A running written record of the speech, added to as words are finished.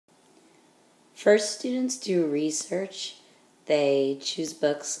First, students do research. They choose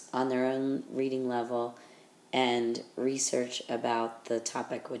books on their own reading level and research about the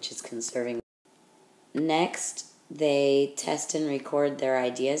topic, which is conserving. Next, they test and record their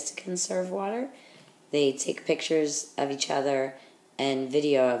ideas to conserve water. They take pictures of each other and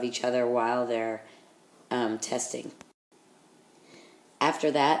video of each other while they're testing.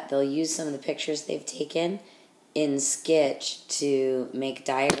 After that, they'll use some of the pictures they've taken in Sketch to make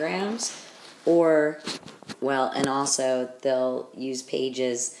diagrams, and also they'll use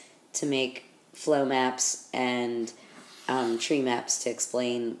Pages to make flow maps and tree maps to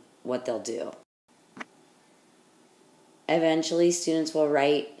explain what they'll do. Eventually, students will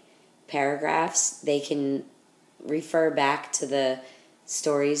write paragraphs. They can refer back to the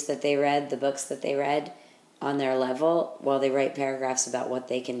stories that they read, the books that they read on their level, while they write paragraphs about what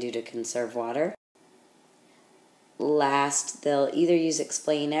they can do to conserve water. Last, they'll either use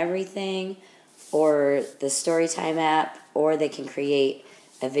Explain Everything or the Storytime app, or they can create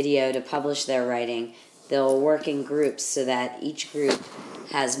a video to publish their writing. They'll work in groups so that each group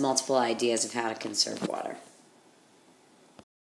has multiple ideas of how to conserve water.